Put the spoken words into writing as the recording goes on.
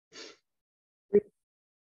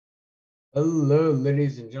Hello,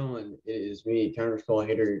 ladies and gentlemen. It is me, Counter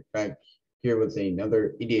Hater, back here with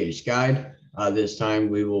another EDH guide. This time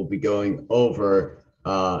we will be going over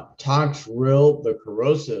Toxrill the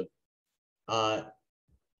Corrosive. Uh,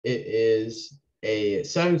 it is a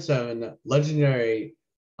 7/7 legendary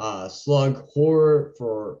slug horror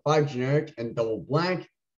for 5 generic and double black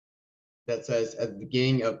that says at the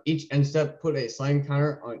beginning of each end step, put a slime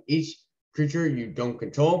counter on each creature you don't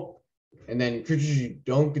control. And then creatures you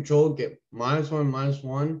don't control get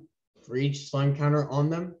 -1/-1 for each slime counter on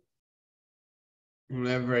them.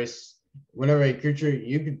 Whenever a creature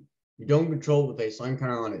you don't control with a slime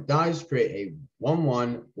counter on it dies, create a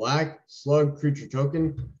 1/1 black slug creature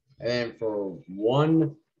token. And then for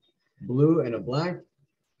 1 blue and a black,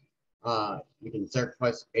 you can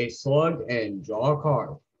sacrifice a slug and draw a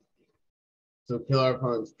card. So kill our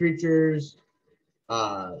opponent's creatures,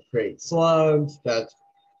 create slugs. That's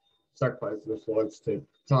sacrifice the slugs to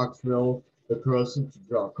Toxrill the Corrosive to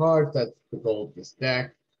draw cards. That's the goal of this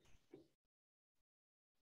deck.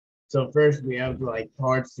 So first we have like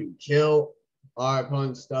cards to kill our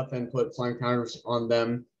opponent's stuff and put slime counters on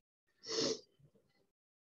them.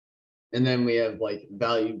 And then we have like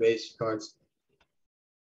value-based cards.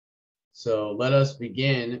 So let us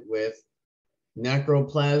begin with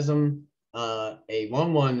Necroplasm, a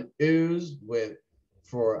 1/1 ooze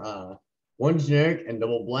for 1 generic and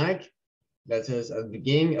double black. That says at the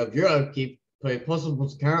beginning of your upkeep, put a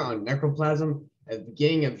 +1/+1 counter on Necroplasm. At the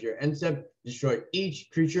beginning of your end step, destroy each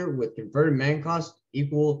creature with converted mana cost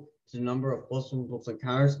equal to the number of +1/+1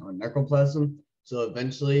 counters on Necroplasm. So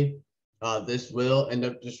eventually, this will end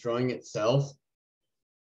up destroying itself.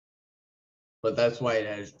 But that's why it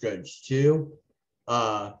has Dredge 2.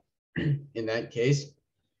 In that case,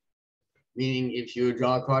 meaning if you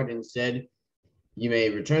draw a card instead, you may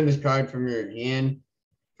return this card from your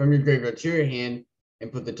graveyard to your hand,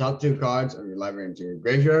 and put the top 2 cards of your library into your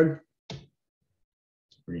graveyard.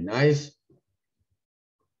 It's pretty nice.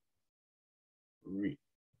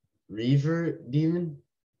 Reaver Demon.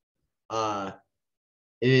 It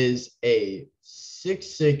is a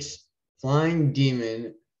 6/6 flying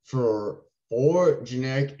demon for 4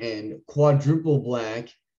 generic and quadruple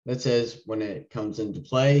black. That says when it comes into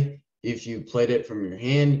play, if you played it from your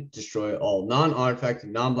hand, destroy all non-artifact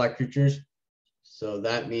and non-black creatures. So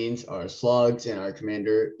that means our slugs and our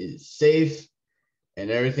commander is safe, and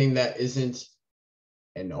everything that isn't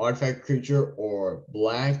an artifact creature or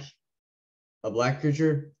a black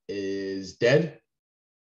creature is dead.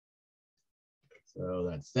 So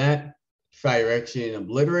that's that. Phyrexian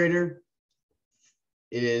Obliterator.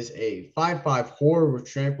 It is a 5/5 horror with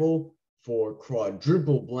trample for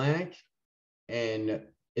quadruple black, and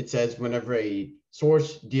it says whenever a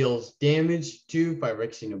source deals damage to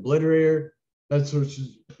Phyrexian Obliterator, that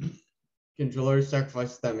source's controller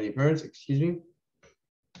sacrifices that many permanents.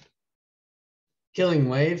 Killing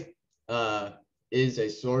Wave is a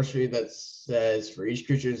sorcery that says for each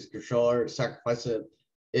creature's controller, sacrifice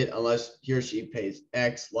it unless he or she pays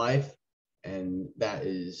X life, and that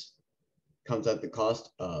comes at the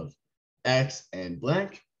cost of X and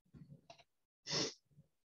black.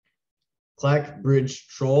 Clackbridge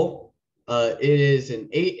Troll. It is an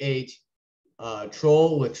 8/8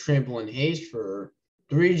 troll with trample and haste for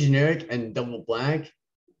 3 generic and double black.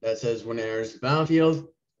 That says when it enters the battlefield,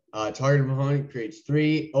 target opponent creates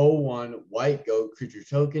 3/01 white goat creature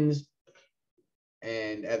tokens.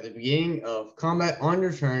 And at the beginning of combat on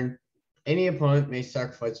your turn, any opponent may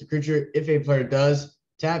sacrifice a creature. If a player does,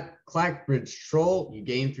 tap Clackbridge Troll, you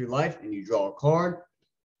gain 3 life and you draw a card.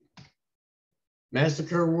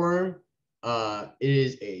 Massacre Worm. It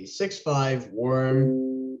is a 6/5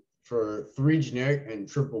 worm for 3 generic and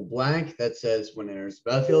triple black. That says when it enters the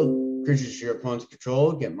battlefield, creatures your opponent's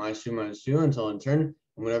control get -2/-2 until in turn.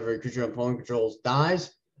 And whenever a creature opponent controls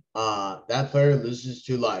dies, that player loses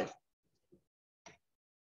 2 life.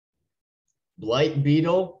 Blight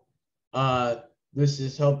Beetle. This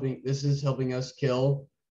is helping us kill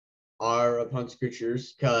our opponent's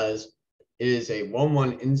creatures because it is a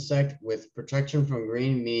 1/1 insect with protection from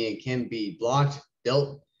green, meaning it can be blocked,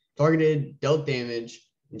 targeted, dealt damage,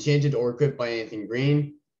 enchanted, or equipped by anything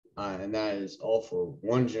green. And that is all for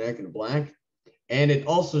 1 generic and a black. And it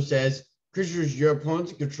also says creatures your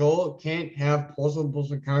opponent's control can't have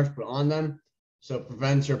 +1/+1 counters put on them, so it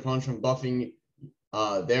prevents your opponent from buffing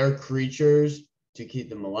their creatures to keep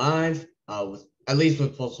them alive. At least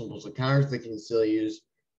with +1/+1 counters, they can still use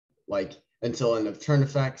like until end of turn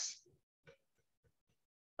effects,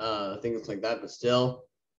 things like that, but still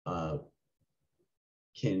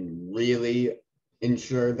can really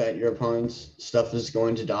ensure that your opponent's stuff is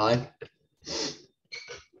going to die.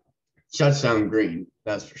 Shuts down green,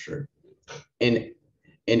 that's for sure. In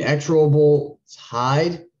Inexorable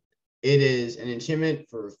Tide. It is an enchantment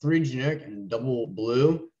for 3 generic and double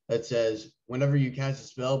blue that says whenever you cast a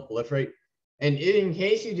spell, proliferate. And in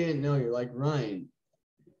case you didn't know, you're like Ryan,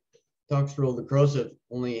 Toxrill the Corrosive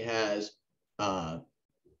only has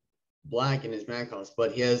black in his mana cost,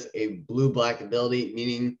 but he has a blue-black ability,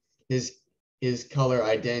 meaning his color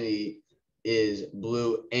identity is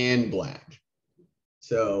blue and black.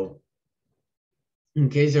 So in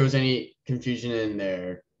case there was any confusion in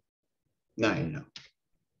there, now you know.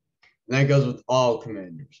 And that goes with all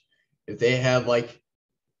commanders. If they have like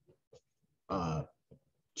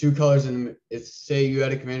 2 colors in it's say you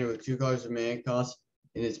had a commander with 2 colors of mana cost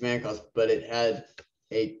in its mana cost, but it had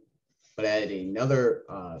another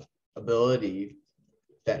ability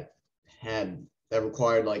that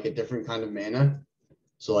required like a different kind of mana.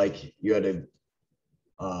 So like you had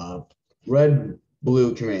a red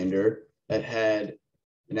blue commander that had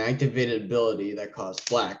an activated ability that costs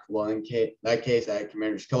black. Well, in that case, that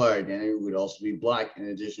commander's color identity would also be black in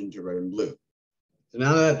addition to red and blue. So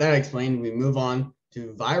now that that's explained, we move on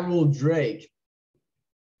to Viral Drake.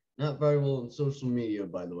 Not viral on social media,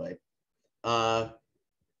 by the way.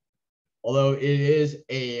 Although it is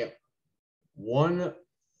a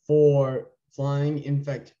 1/4 flying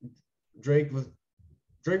infect Drake with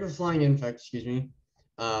flying infect, excuse me,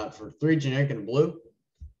 for 3 generic and a blue.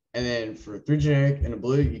 And then for 3 generic and a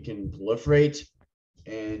blue, you can proliferate.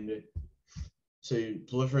 And so you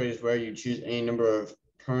proliferate is where you choose any number of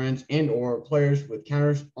turns and or players with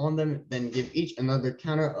counters on them, then give each another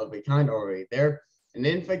counter of a kind already there. And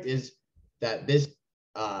the infect is that this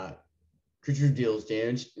creature deals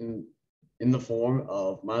damage in the form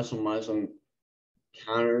of -1/-1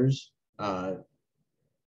 counters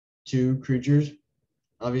to creatures,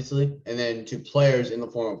 obviously, and then to players in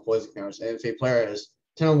the form of poison counters. And if a player has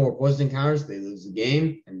 10 or more poison counters, they lose the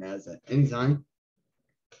game, and that's at any time.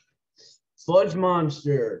 Sludge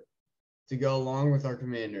Monster to go along with our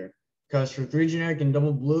commander. Cost for 3 generic and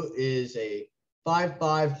double blue is a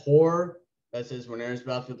 5/5 horror that says when enters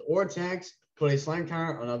battlefield or attacks, put a slime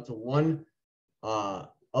counter on up to 1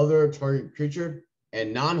 other target creature,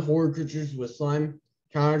 and non-horror creatures with slime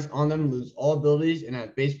counters on them lose all abilities and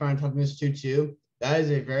have base power and toughness 2/2. That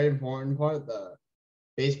is a very important part, the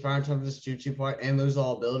base power and toughness 2/2 part, and lose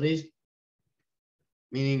all abilities,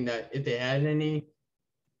 meaning that if they had any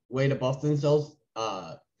way to buff themselves,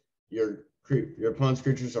 your opponent's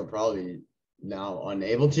creatures are probably now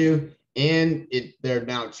unable to, and they're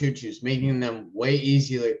now 2/2s, making them way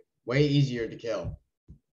easier to kill.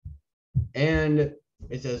 And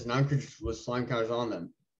it says non-creatures with slime counters on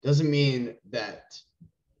them. Doesn't mean that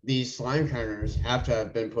these slime counters have to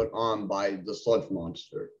have been put on by the sludge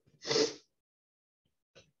monster.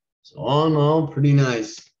 So all in all, pretty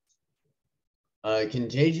nice.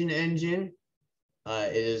 Contagion Engine.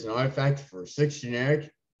 It is an artifact for 6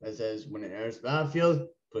 generic that says when it enters the battlefield,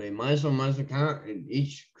 put a -1/-1 counter in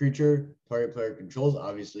each creature target player controls,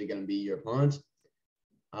 obviously going to be your opponent.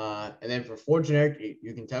 And then for 4 generic,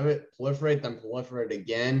 you can tap it, proliferate, then proliferate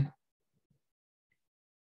again.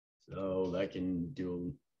 So that can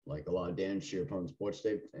do like a lot of damage to your opponent's board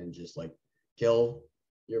state and just like kill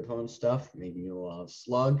your opponent's stuff, making a lot of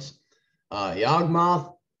slugs.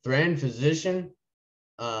 Yawgmoth, Thran Physician.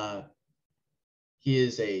 He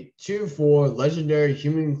is a 2/4 legendary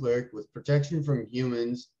human cleric with protection from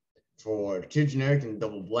humans for 2 generic and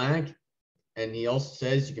double black. And he also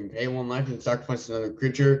says you can pay 1 life and sacrifice another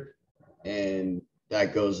creature. And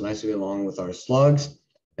that goes nicely along with our slugs.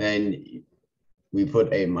 And we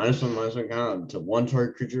put a -1/-1 counter to 1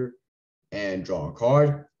 target creature and draw a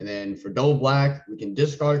card. And then for double black, we can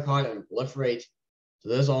discard a card and proliferate. So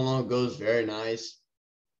this all in all goes very nice.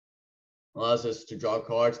 Allows us to draw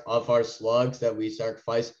cards off our slugs that we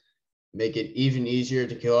sacrifice, make it even easier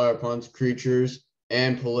to kill our opponent's creatures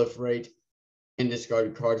and proliferate and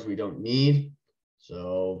discard cards we don't need.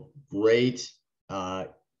 So great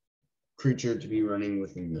creature to be running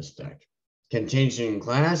within this deck. Contagion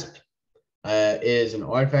Clasp is an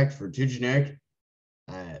artifact for 2 generic.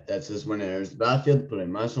 That says when it enters the battlefield, put a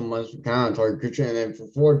 -1/-1 counter on target creature, and then for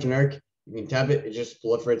 4 generic, you can tap it, it just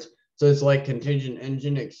proliferates. So it's like Contagion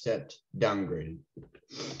Engine, except downgraded.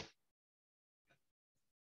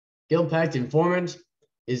 Guildpact Informant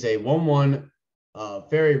is a 1/1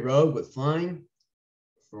 fairy rogue with flying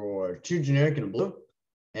for 2 generic and a blue.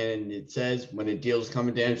 And it says when it deals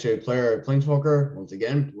combat damage to a player or a planeswalker, once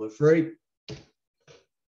again, proliferate.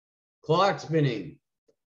 Clock Spinning.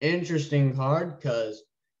 Interesting card because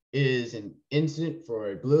it is an instant for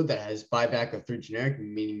a blue that has buyback of 3 generic,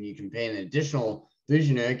 meaning you can pay an additional 3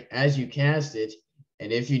 generic as you cast it.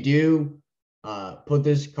 And if you do, put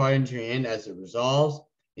this card into your hand as it resolves,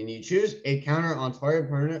 and you choose a counter on target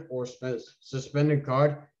permanent or suspended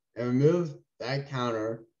card and remove that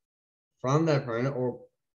counter from that permanent or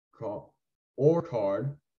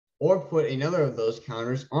card, or put another of those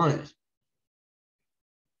counters on it.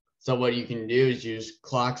 So what you can do is use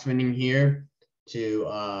clock spinning here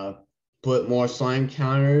to put more slime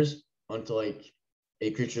counters onto like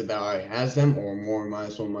a creature that already has them, or more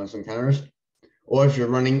 -1/-1 counters. Or if you're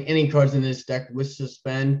running any cards in this deck with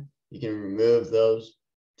suspend, you can remove those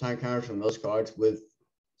time counters from those cards with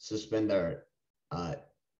suspend that are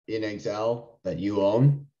in exile that you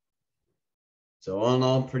own. So all in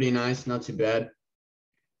all, pretty nice, not too bad.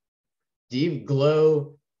 Deep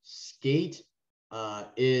Glow Skate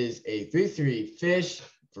is a 3/3 fish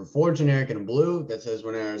for 4 generic and a blue that says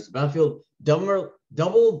when it enters the battlefield,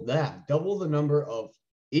 double the number of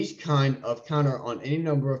each kind of counter on any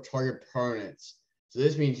number of target permanents. So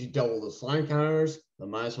this means you double the slime counters, the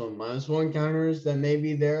 -1/-1 counters that may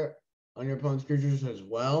be there on your opponent's creatures as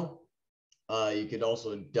well. You could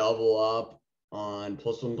also double up on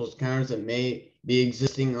 +1/+1 counters that may be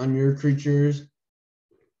existing on your creatures,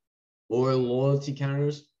 or loyalty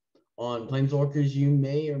counters on planeswalkers you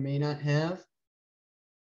may or may not have.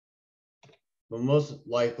 But most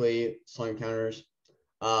likely slime counters.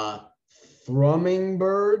 Thrumming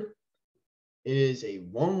Bird is a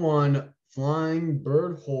 1/1 flying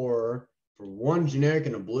bird horror for 1 generic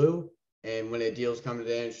and a blue. And when it deals combat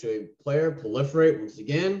damage to a player, proliferate once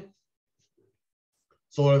again.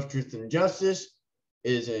 Sword of Truth and Justice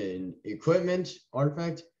is an equipment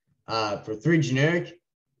artifact for 3 generic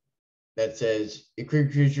that says a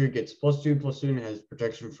creature gets +2/+2 and has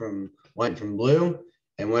protection from white from blue.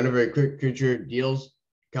 And whenever a creature deals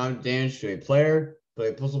combat damage to a player, put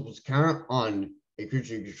a +1/+1 counter on a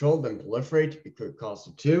creature you control, then proliferate. It could cost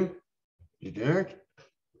of 2 generic.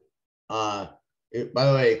 By the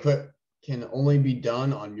way, equip can only be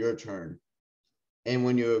done on your turn. And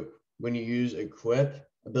when you use equip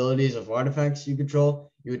abilities of artifacts you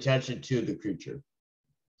control, you attach it to the creature.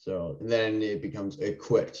 So then it becomes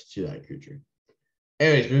equipped to that creature.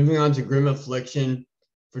 Anyways, moving on to Grim Affliction.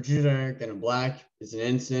 For 2 generic and a black, it's an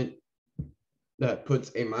instant that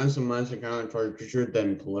puts a -1/-1 counter on target creature,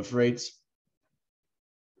 then proliferates.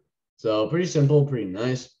 So pretty simple, pretty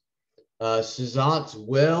nice. Sazat's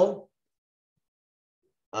Will.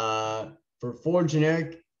 For 4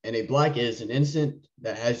 generic and a black, is an instant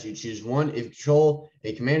that has you choose one. If you control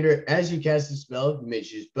a commander as you cast the spell, you may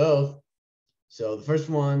choose both. So the first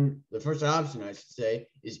option I should say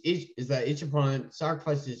is that each opponent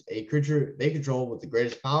sacrifices a creature they control with the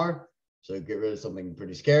greatest power. So get rid of something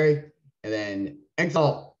pretty scary, and then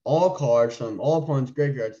exile all cards from all opponents'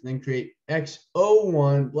 graveyards, and then create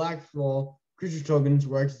X01 black fall creature tokens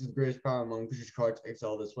where X is the greatest power among creature cards.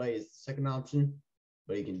 Exile this way is the second option,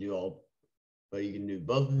 but you can do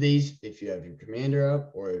both of these if you have your commander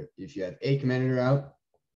out or if you have a commander out.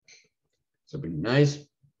 So pretty nice.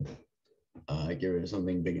 Get rid of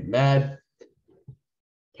something big and bad.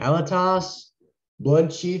 Kalatas,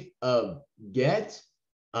 Blood Chief of Get,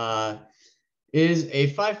 is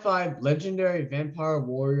a 5/5 legendary vampire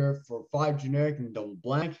warrior for 5 generic and double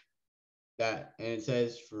black. And it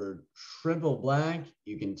says for triple black,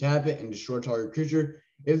 you can tap it and destroy target creature.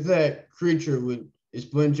 If that creature is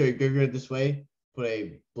put into a graveyard this way, put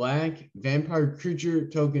a black vampire creature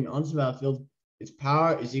token onto the battlefield. Its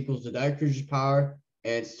power is equal to that creature's power,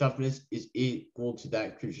 and its toughness is equal to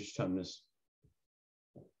that creature's toughness.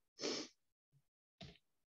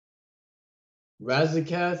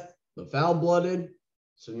 Razaketh, the Foul-Blooded.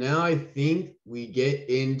 So now I think we get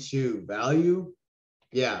into value.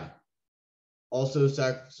 Yeah. Also,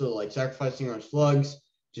 sacrificing our slugs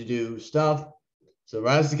to do stuff. So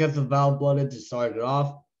Razaketh, the Foul-Blooded, to start it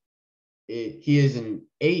off. He is an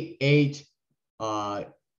 8/8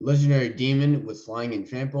 legendary demon with flying and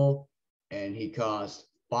trample. And he costs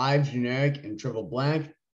 5 generic and triple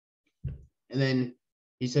black. And then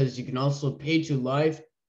he says you can also pay 2 life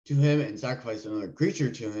to him and sacrifice another creature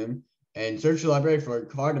to him, and search your library for a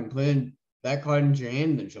card and put that card into your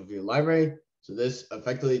hand, then shuffle your library. So this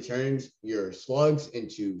effectively turns your slugs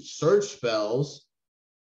into search spells,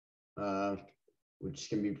 which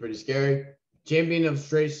can be pretty scary. Champion of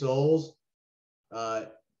Stray Souls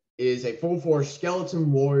is a 4/4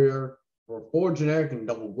 skeleton warrior for 4 generic and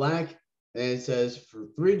double black. And it says for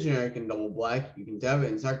 3 generic and double black, you can tap it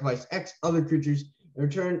and sacrifice X other creatures and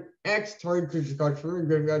return X target creature cards from your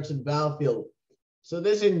graveyard to the battlefield. So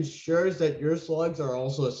this ensures that your slugs are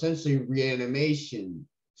also essentially reanimation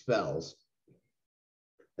spells.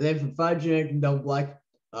 And then for 5 generic and double black,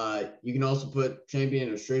 you can also put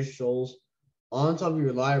Champion of Stray Souls on top of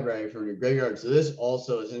your library from your graveyard. So this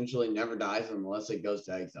also essentially never dies unless it goes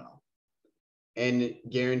to exile. And it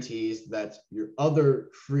guarantees that your other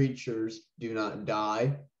creatures do not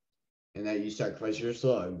die and that you sacrifice your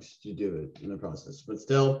slugs to do it in the process. But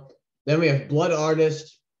still, then we have Blood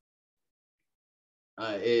Artist.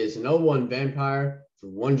 It is an 0/1 vampire for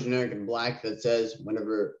 1 generic and black that says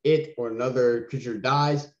whenever it or another creature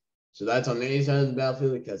dies, so that's on any side of the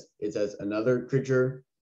battlefield because it says another creature.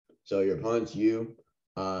 So your opponent's you.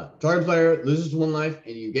 Target player loses 1 life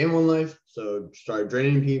and you gain 1 life. So start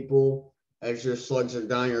draining people. As your slugs are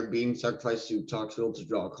dying or being sacrificed to Toxrill to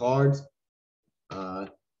draw cards.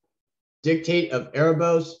 Dictate of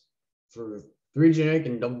Erebos for 3 generic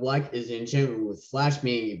and double black is an enchantment with flash,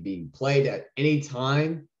 meaning it being played at any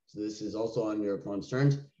time. So this is also on your opponent's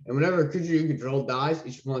turns. And whenever a creature you control dies,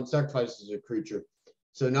 each opponent sacrifices a creature.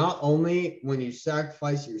 So not only when you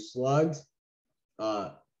sacrifice your slugs,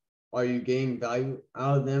 are you getting value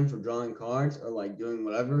out of them for drawing cards or like doing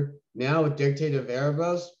whatever. Now with Dictate of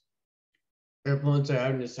Erebos, your opponents are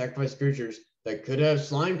having to sacrifice creatures that could have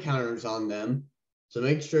slime counters on them. So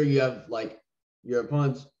make sure you have like your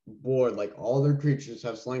opponent's board, like all their creatures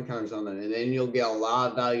have slime counters on them, and then you'll get a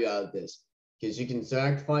lot of value out of this because you can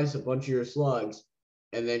sacrifice a bunch of your slugs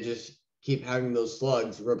and then just keep having those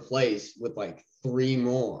slugs replaced with like 3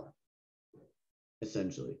 more,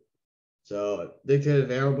 essentially. So Dictate of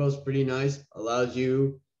Erebos is pretty nice, allows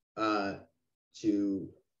you to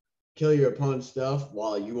kill your opponent's stuff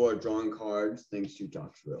while you are drawing cards, thanks to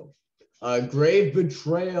Toxrill. Grave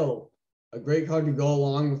Betrayal, a great card to go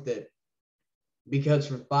along with it. Because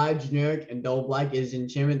for 5 generic and double black is an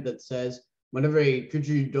enchantment that says whenever a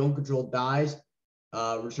creature you don't control dies,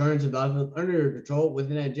 return to the battlefield under your control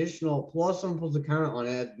with an additional +1 + a counter on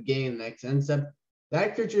it at the beginning of the next end step.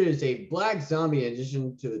 That creature is a black zombie in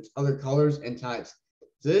addition to its other colors and types.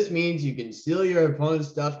 So this means you can steal your opponent's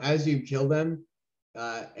stuff as you kill them,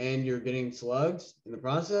 and you're getting slugs in the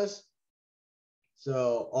process.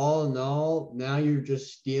 So all in all, now you're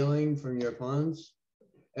just stealing from your opponents.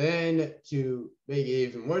 And to make it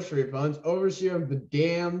even worse for your opponents, Overseer of the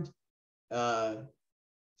Damned.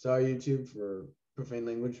 Sorry, YouTube, for profane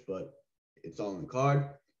language, but it's all in the card.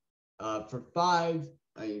 For 5,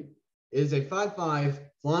 it is a 5/5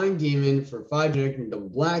 flying demon for 5 generic and double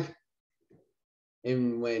black.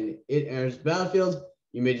 And when it enters the battlefield,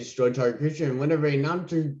 you may destroy target creature. And whenever a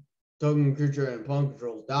non-token creature and opponent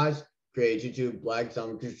controls dies, create a 2/2 black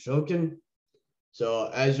zombie creature token. So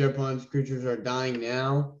as your opponent's creatures are dying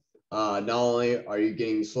now, not only are you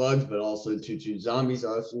getting slugs, but also 2/2 zombies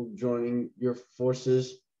are also joining your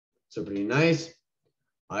forces. So pretty nice.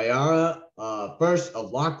 Ayara, First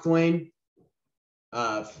of Lockthwain,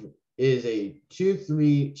 is a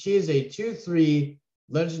 2/3. She is a 2/3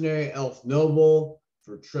 legendary elf noble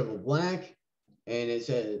for triple black. And it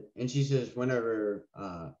says, and she says whenever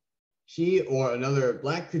she or another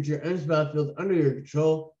black creature enters the battlefield under your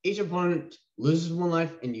control, each opponent loses 1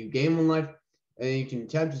 life and you gain 1 life. And you can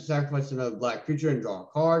tap to sacrifice another black creature and draw a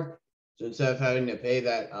card. So instead of having to pay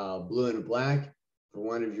that blue and black for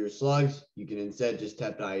 1 of your slugs, you can instead just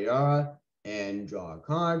tap to Ayara and draw a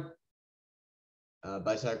card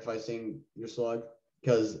by sacrificing your slug,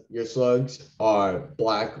 because your slugs are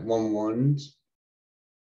black 1/1s.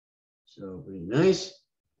 So pretty nice.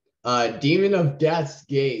 Demon of Death's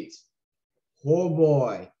Gate. Oh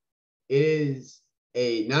boy. It is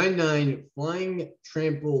a 9/9 flying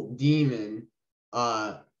trample demon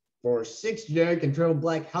for 6 generic and triple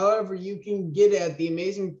black. However, you can get it at the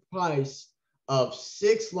amazing price of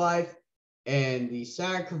 6 life and the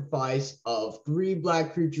sacrifice of 3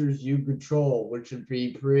 black creatures you control, which would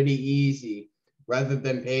be pretty easy rather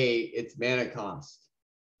than pay its mana cost.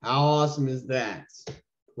 How awesome is that?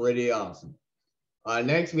 Pretty awesome.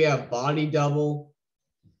 Next, we have Body Double.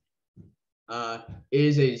 It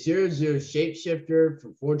is a 0/0 shapeshifter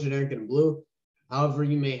for 4 generic and blue. However,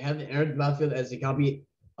 you may have it enter the battlefield as a copy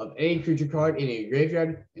of any creature card in your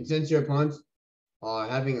graveyard. And since your opponents are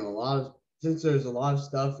having since there's a lot of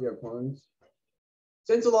stuff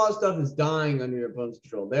since a lot of stuff is dying under your opponent's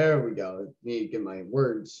control, there we go. I need to get my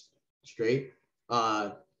words straight.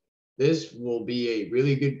 This will be a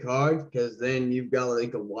really good card because then you've got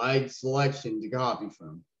like a wide selection to copy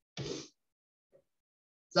from.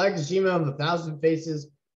 Sakashima of 1,000 Faces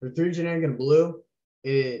for 3 generic and blue.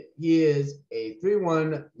 He is a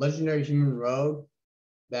 3/1 legendary human rogue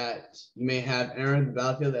that you may have enter the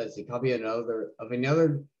battlefield as a copy of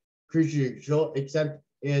another creature you control, except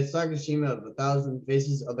it is Sakashima of 1,000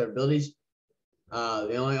 Faces. Other abilities.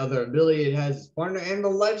 The only other ability it has is partner and the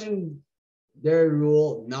legendary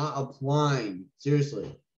rule not applying.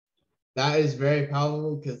 Seriously. That is very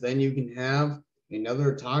powerful because then you can have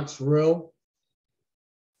another Toxrill,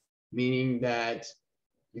 meaning that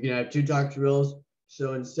you can have 2 Toxrills.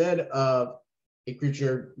 So instead of a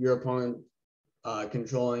creature your opponent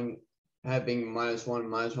controlling having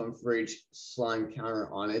 -1/-1 for each slime counter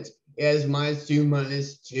on it, it has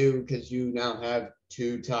 -2/-2 because you now have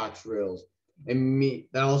 2 Toxrills. And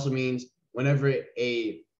that also means whenever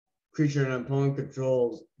a creature an opponent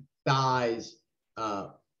controls dies,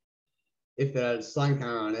 if it has a slime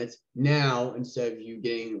counter on it, now instead of you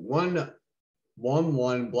getting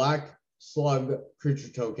 1/1 black slug creature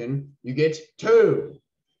token, you get 2.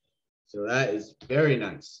 So that is very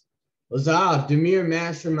nice. Lazav, Dimir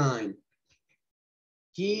Mastermind.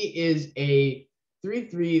 He is a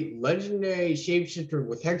 3/3 legendary shapeshifter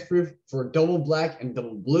with hexproof for double black and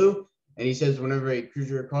double blue. And he says whenever a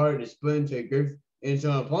creature card is put into an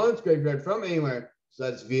opponent's graveyard from anywhere,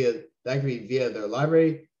 so that could be via their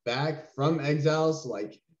library, back from exiles,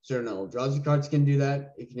 like certain Eldrazi cards can do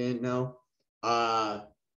that, if you didn't know.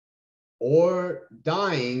 Or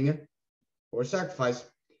dying or sacrifice,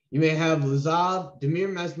 you may have Lazav,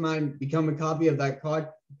 Dimir Mastermind become a copy of that card,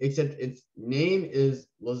 except its name is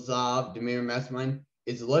Lazav, Dimir Mastermind.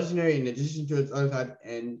 It's legendary in addition to its other type,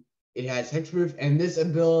 and it has hexproof and this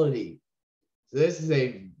ability. So this is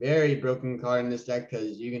a very broken card in this deck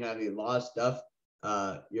because you can have a lot of stuff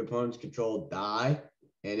your opponent's control die,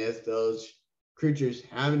 and if those creatures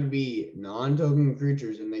happen to be non-token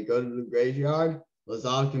creatures and they go to the graveyard,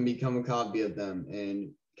 Lazav can become a copy of them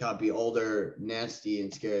and copy all their nasty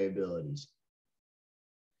and scary abilities.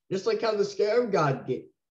 Just like how the Scarab God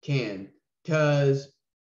can, because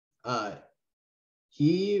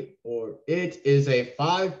he or it is a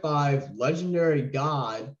 5/5 legendary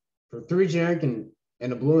god for 3 generic and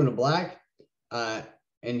a blue and a black.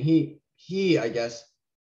 And he I guess,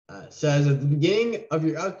 says at the beginning of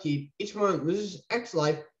your upkeep, each opponent loses X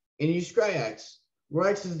life and you scry X, where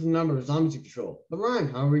X is the number of zombies you control. But Ryan,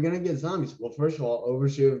 how are we going to get zombies? Well, first of all,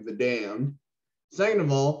 Overseer of the Damned. Second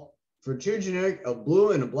of all, for 2 generic, a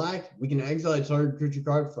blue and a black, we can exile a target creature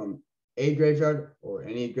card from a graveyard, or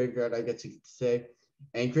any graveyard, I guess you could say,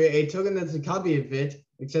 and create a token that's a copy of it,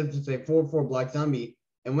 except it's a 4/4 black zombie.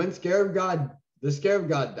 And when the Scarab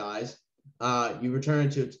God dies, you return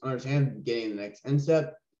it to its owner's hand at the beginning of the next end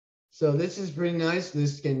step. So this is pretty nice.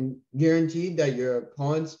 This can guarantee that your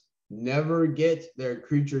opponents never get their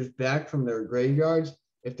creatures back from their graveyards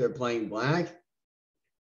if they're playing black.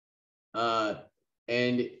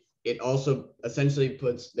 And it also essentially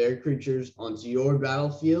puts their creatures onto your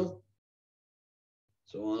battlefield.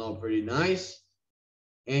 So all pretty nice.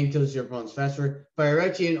 And kills your opponents faster.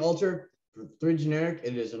 Phyrexian Altar, for 3 generic,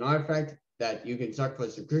 it is an artifact that you can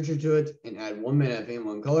sacrifice a creature to it and add 1 mana of any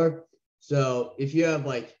one color. So if you have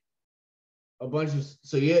like a bunch of,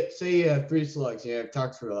 say you have 3 slugs, you have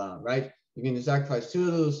Toxrill out, right? You can sacrifice 2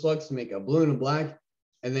 of those slugs to make a blue and a black,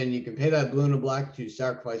 and then you can pay that blue and a black to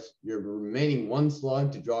sacrifice your remaining 1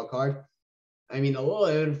 slug to draw a card. I mean, a little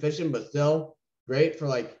inefficient, but still great for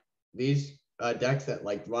like these decks that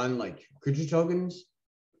like run like creature tokens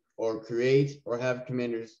or create or have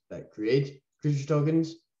commanders that create creature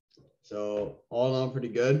tokens. So all in all, pretty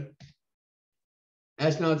good.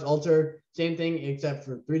 Astronaut's Altar, same thing except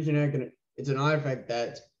for 3 generic, and it's an artifact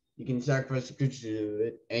that you can sacrifice a creature to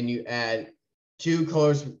it, and you add 2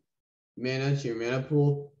 colors mana to your mana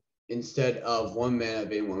pool instead of 1 mana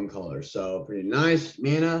of any one color. So pretty nice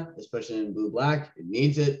mana, especially in blue-black. It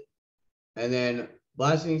needs it. And then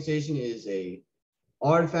Blasting Station is a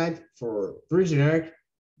artifact for 3 generic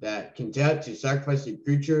that can tap to sacrifice a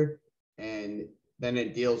creature, and then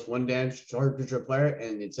it deals 1 damage to target creature player,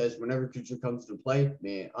 and it says whenever creature comes to play,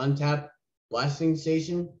 may it untap Blasting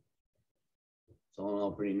Station. So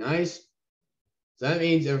all pretty nice. So that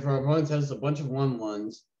means if our opponent has a bunch of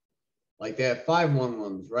 1/1s, like they have 5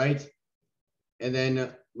 1/1s, right? And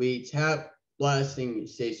then we tap Blasting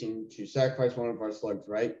Station to sacrifice 1 of our slugs,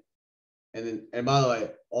 right? And by the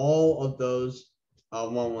way, all of those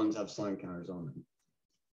 1/1s have slime counters on them.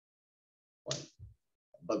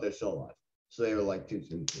 But they're still alive. So they were like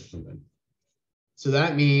 2/2 or something. So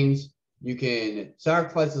that means you can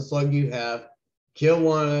sacrifice the slug you have, kill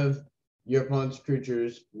 1 of your opponent's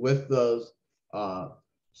creatures with those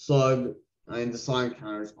slug and the slime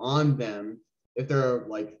counters on them if they're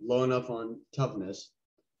like low enough on toughness.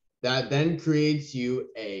 That then creates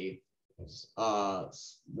you a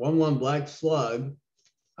 1/1 black slug.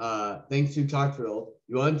 Thanks to Toxrill,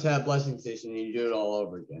 you untap Blessing Station and you do it all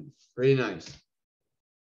over again. Pretty nice.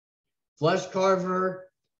 Flesh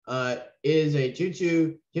Carver is a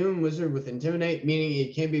 2/2 human wizard with Intimidate, meaning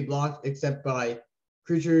it can't be blocked except by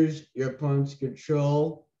creatures your opponents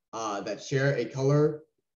control that share a color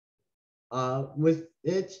with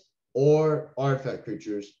it, or artifact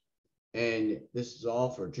creatures. And this is all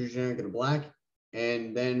for 2 generic and a black.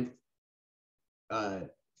 And then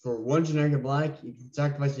for 1 generic and black, you can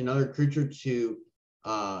sacrifice another creature to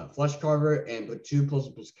Flesh Carver and put 2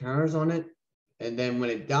 ++ counters on it. And then when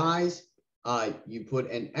it dies, you put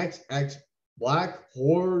an XX black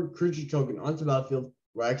horde creature token onto the battlefield.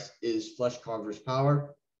 Rex is Flesh Carver's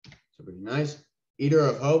power. So pretty nice. Eater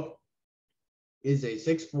of Hope is a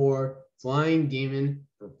 6/4 flying demon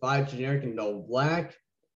for 5 generic and double black.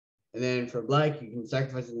 And then for black, you can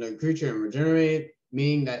sacrifice another creature and regenerate it,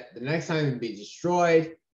 meaning that the next time it be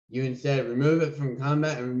destroyed, you instead remove it from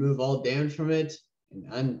combat and remove all damage from it and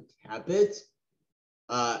untap it.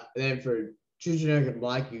 Then for 2 generic and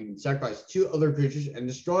black, you can sacrifice 2 other creatures and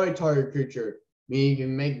destroy a target creature, meaning you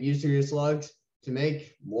can make use of your slugs to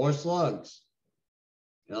make more slugs.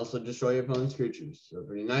 And also destroy your opponent's creatures. So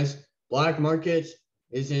pretty nice. Black Market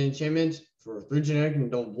is an enchantment for 3 generic and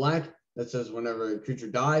double black that says whenever a creature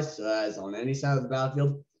dies, so as on any side of the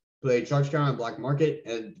battlefield, play a charge card on Black Market.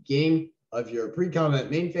 At the beginning of your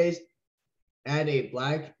pre-combat main phase, add a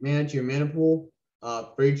black mana to your mana pool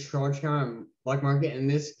for each charge card on Black Market, and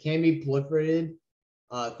this can be proliferated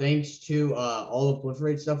thanks to all the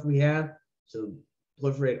proliferate stuff we have. So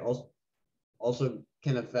proliferate also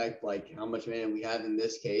can affect like how much mana we have in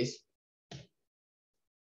this case.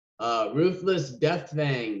 Ruthless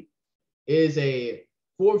Deathfang is a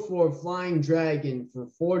 4/4 flying dragon for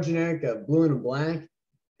 4 generic, a blue and a black.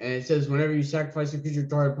 And it says whenever you sacrifice a creature,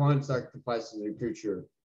 target opponent sacrifices a creature.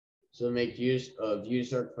 So make use of you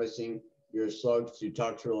sacrificing your slugs to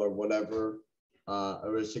Toxrill or whatever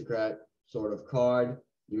aristocrat sort of card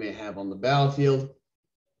you may have on the battlefield.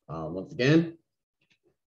 Once again,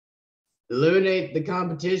 eliminate the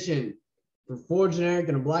competition for 4 generic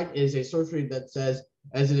and a black is a sorcery that says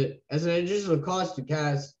as an additional cost to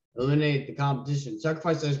cast, eliminate the competition.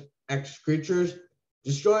 Sacrifice X creatures,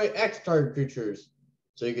 destroy X target creatures.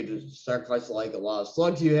 So you could just sacrifice like a lot of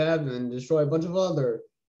slugs you have and destroy a bunch of other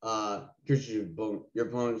creatures your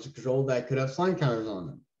opponents control that could have slime counters on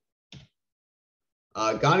them.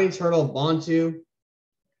 Guiding Turtle Bantu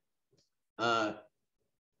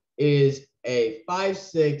is a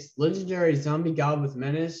 5/6 legendary zombie god with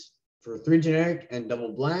menace for 3 generic and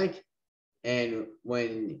double black. And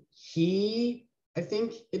when he, I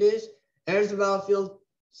think it is, enters the battlefield,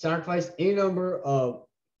 sacrifice any number of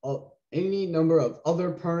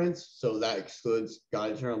other permanents, so that excludes God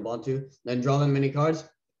Eternal Bantu, then draw them many cards.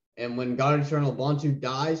 And when God Eternal Bantu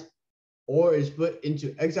dies or is put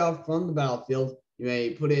into exile from the battlefield, you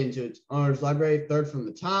may put it into its owner's library, 3rd from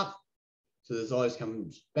the top. So this always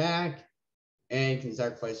comes back, and you can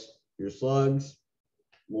sacrifice your slugs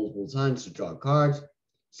multiple times to draw cards.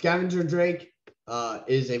 Scavenger Drake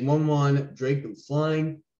is a 1/1 Drake with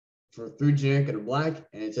flying for 3 generic and a black,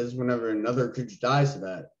 and it says whenever another creature dies, so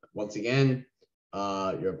that once again,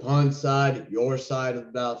 your opponent's side, your side of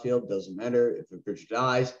the battlefield, doesn't matter. If a creature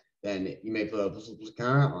dies, then you may put a ++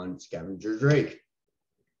 counter on Scavenger Drake.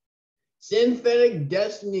 Synthetic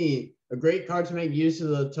Destiny, a great card to make use of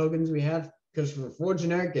the tokens we have, because for 4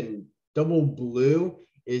 generic and double blue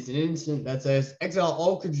is an instant that says exile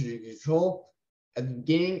all creatures you control. At the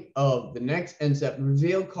beginning of the next end step,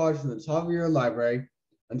 reveal cards from the top of your library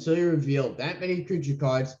until you reveal that many creature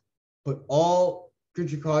cards. Put all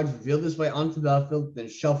creature cards revealed this way onto the battlefield, then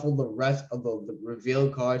shuffle the rest of the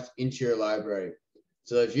revealed cards into your library.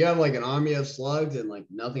 So if you have like an army of slugs and like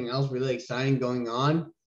nothing else really exciting going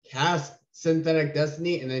on, cast Synthetic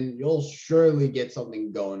Destiny and then you'll surely get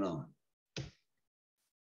something going on.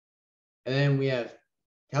 And then we have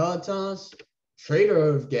Kalatos, Trader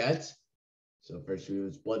of Get. So first we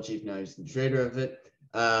was Blood Chief, now he's the Trader of it.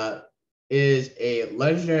 Is a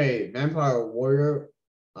legendary vampire warrior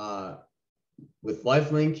with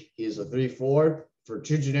lifelink. He is a 3/4 for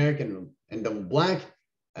 2 generic and double black.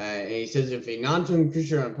 And he says if a non-token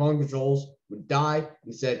creature an opponent controls would die,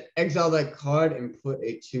 he said exile that card and put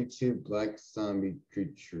a 2/2 black zombie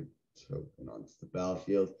creature token onto the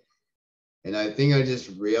battlefield. And I think I just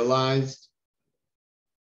realized,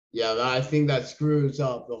 yeah, I think that screws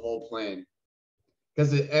up the whole plan,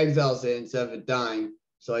 because it exiles it instead of it dying.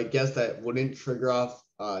 So I guess that wouldn't trigger off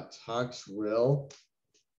Toxrill.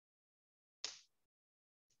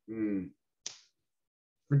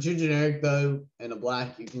 For 2 generic though and a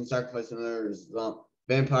black, you can sacrifice another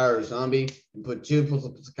vampire or zombie and put 2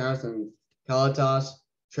 ++ counters on Kalatos,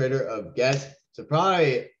 Trader of Get. So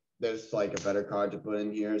probably there's like a better card to put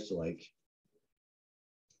in here. So like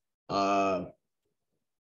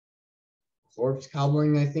Corpse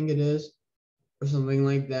Cobbling, I think it is, or something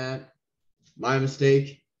like that. My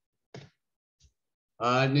mistake.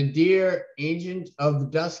 Nadir, Agent of the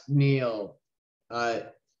Duskneil.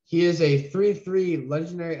 He is a 3/3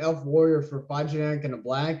 legendary elf warrior for 5 generic and a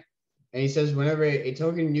black. And he says whenever a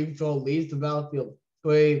token you control leaves the battlefield,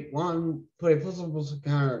 put a plus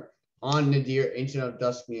counter on Nadir, Ancient of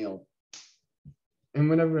Duskneil. And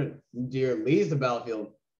whenever Nadir leaves the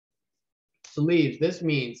battlefield, so leaves, this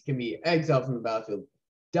means can be exiled from the battlefield,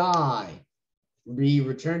 die, be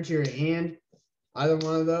returned to your hand, either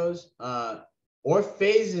one of those, or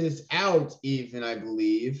phases out even, I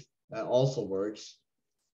believe. That also works.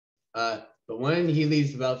 But when he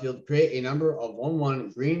leaves the battlefield, create a number of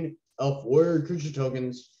 1/1 green elf warrior creature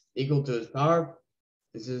tokens equal to his power.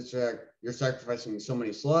 This is you're sacrificing so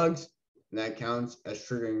many slugs, and that counts as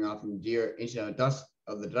triggering off Nadir, Ancient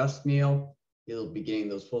of the Duskneil. He'll be getting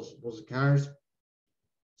those pulse counters.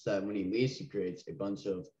 So that when he leaves, he creates a bunch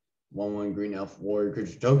of 1/1 green elf warrior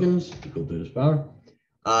creature tokens equal to his power.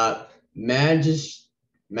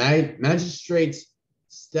 Magistrate's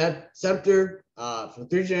Scepter for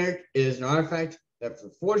 3 generic is an artifact that for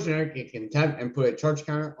 4 generic it can tap and put a charge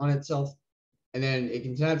counter on itself, and then it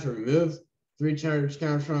can tap to remove 3 charge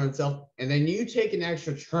counters from itself, and then you take an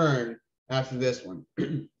extra turn after this one.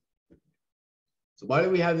 So why do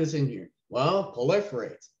we have this in here? Well,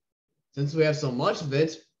 proliferate. Since we have so much of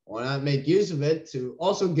it, why not make use of it to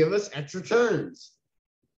also give us extra turns?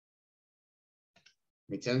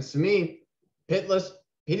 Makes sense to me. Pitiless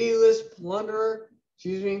Plunderer,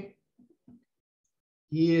 excuse me.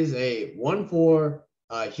 He is a 1/4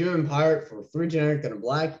 human pirate for 3 generic and a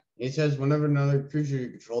black. It says whenever another creature you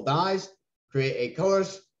control dies, create a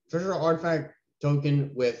colorless treasure artifact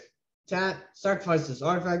token with tap, sacrifice this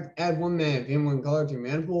artifact, add 1 mana of 1 color to your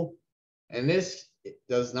mana pool. And this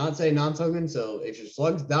does not say non-token, so if your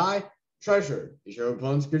slugs die, treasure. If your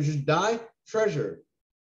opponent's creatures die, treasure.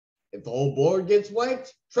 If the whole board gets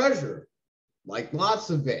wiped, treasure. Like lots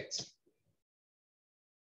of it.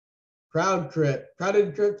 Crowded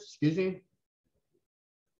Crypt, excuse me,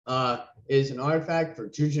 is an artifact for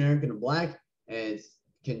 2 generic and a black, and it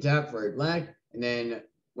can tap for a black, and then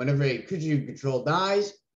whenever a creature you control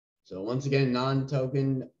dies, so once again,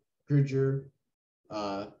 non-token creature,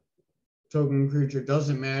 token creature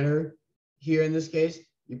doesn't matter. Here in this case,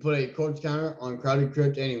 you put a corpse counter on Crowded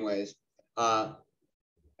Crypt anyways. And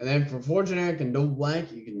then for 4 generic and no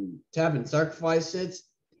black, you can tap and sacrifice it,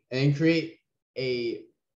 and then create a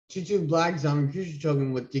 2/2 black zombie creature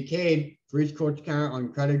token with Decayed for each corpse counter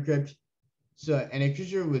on Crowded Crypt. So, and a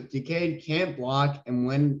creature with Decayed can't block, and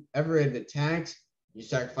whenever it attacks, you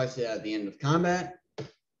sacrifice it at the end of combat. And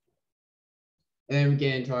then we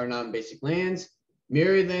get into our non-basic lands.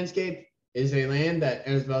 Myriad Landscape is a land that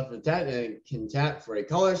enters battlefield tap and can tap for a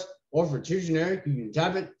colorless, or for 2 generic, you can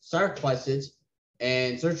tap it, sacrifice it,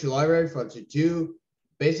 and search your library for up to 2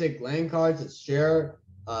 basic land cards that share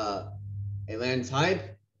a land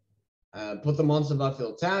type. Put them onto the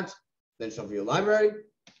battlefield tapped, then shuffle your library.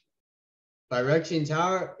 Phyrexian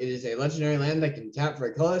Tower, it is a legendary land that can tap for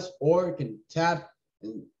a colorless, or can tap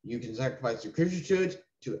and you can sacrifice your creature to it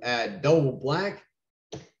to add double black.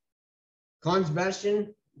 Khan's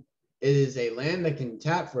Bastion, it is a land that can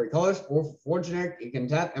tap for a colorless, or for 4 generic, it can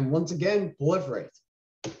tap and once again proliferate.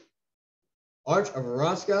 Arch of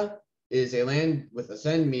Araska is a land with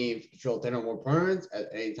Ascend, meaning if you control 10 or more permanents at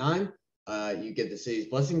any time, you get the City's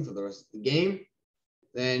Blessing for the rest of the game.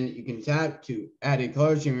 Then you can tap to add a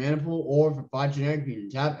color to your mana pool, or for 5 generic, you can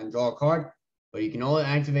tap and draw a card. But you can only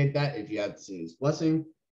activate that if you have the City's Blessing.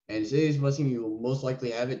 And City's Blessing, you will most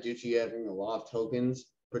likely have it due to you having a lot of tokens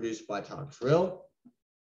produced by Toxrill.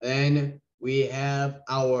 Then we have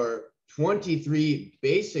our 23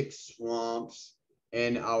 basic swamps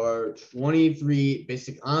and our 23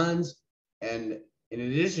 basic ons. And in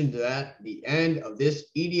addition to that, the end of this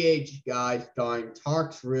EDH guide starring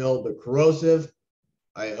Toxrill the Corrosive.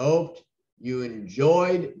 I hoped you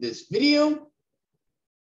enjoyed this video.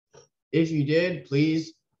 If you did,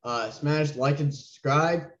 please smash like and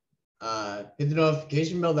subscribe. Hit the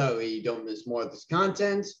notification bell, that way you don't miss more of this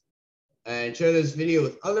content. And share this video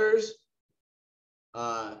with others.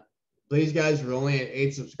 Please, guys, we're only at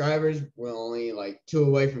 8 subscribers. We're only like 2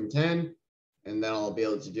 away from 10. And then I'll be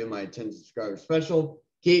able to do my 10 subscriber special.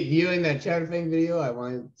 Keep viewing that Chatterfang video. I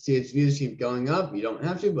want to see its views keep going up. You don't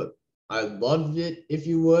have to, but I loved it if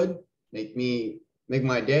you would. Make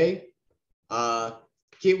my day.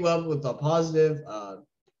 Keep up with the positive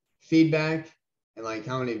feedback and like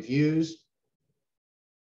how many views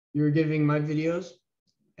you're giving my videos.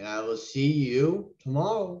 And I will see you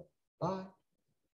tomorrow. Bye.